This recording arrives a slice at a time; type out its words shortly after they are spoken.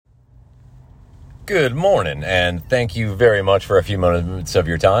Good morning, and thank you very much for a few moments of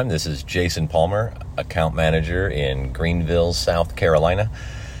your time. This is Jason Palmer, account manager in Greenville, South Carolina.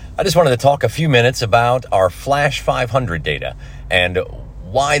 I just wanted to talk a few minutes about our Flash 500 data and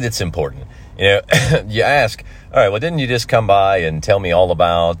why that's important. You ask, all right, well, didn't you just come by and tell me all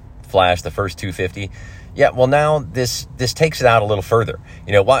about Flash, the first 250? Yeah, well, now this takes it out a little further.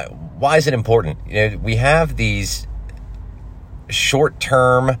 Why is it important? We have these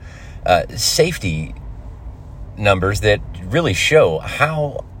short-term safety numbers that really show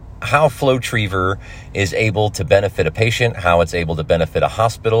how FlowTriever is able to benefit a patient, how it's able to benefit a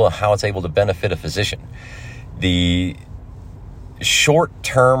hospital, how it's able to benefit a physician. The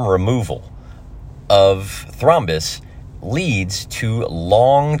short-term removal of thrombus leads to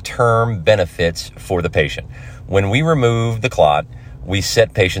long-term benefits for the patient. When we remove the clot, we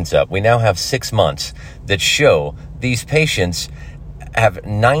set patients up. We now have 6 months that show these patients have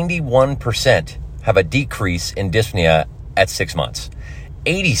 91% have a decrease in dyspnea at 6 months.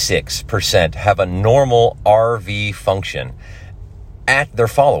 86% have a normal RV function at their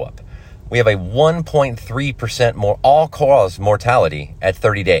follow-up. We have a 1.3% more all-cause mortality at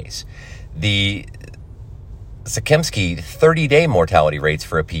 30 days. The Sakemski 30-day mortality rates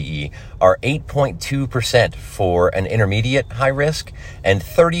for a PE are 8.2% for an intermediate high risk and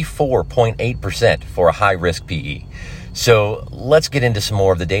 34.8% for a high risk PE. So let's get into some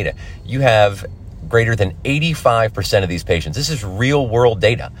more of the data. You have greater than 85% of these patients, this is real world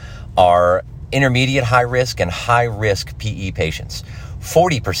data, are intermediate high risk and high risk PE patients.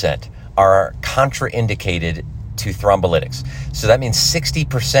 40% are contraindicated to thrombolytics. So that means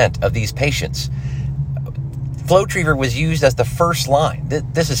 60% of these patients, FlowTriever was used as the first line.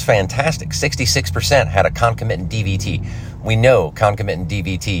 This is fantastic. 66% had a concomitant DVT. We know concomitant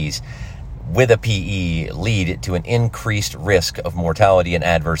DVTs with a PE lead to an increased risk of mortality and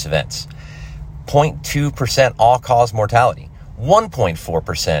adverse events. 0.2% all-cause mortality.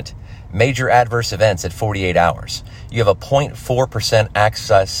 1.4% major adverse events at 48 hours. You have a 0.4%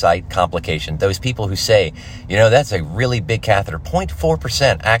 access site complication. Those people who say, that's a really big catheter.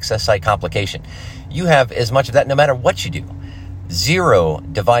 0.4% access site complication. You have as much of that no matter what you do. 0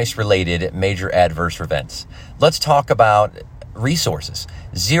 device-related major adverse events. Let's talk about resources.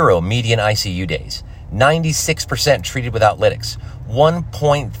 0 median ICU days. 96% treated without lytics.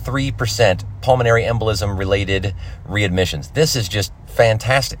 1.3% pulmonary embolism-related readmissions. This is just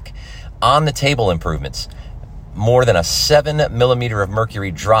fantastic. On-the-table improvements. More than a 7 millimeter of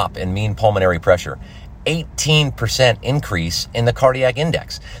mercury drop in mean pulmonary pressure. 18% increase in the cardiac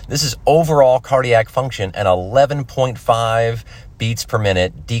index. This is overall cardiac function and 11.5 beats per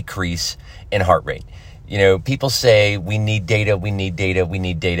minute decrease in heart rate. People say we need data. We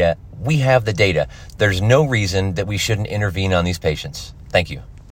have the data. There's no reason that we shouldn't intervene on these patients. Thank you.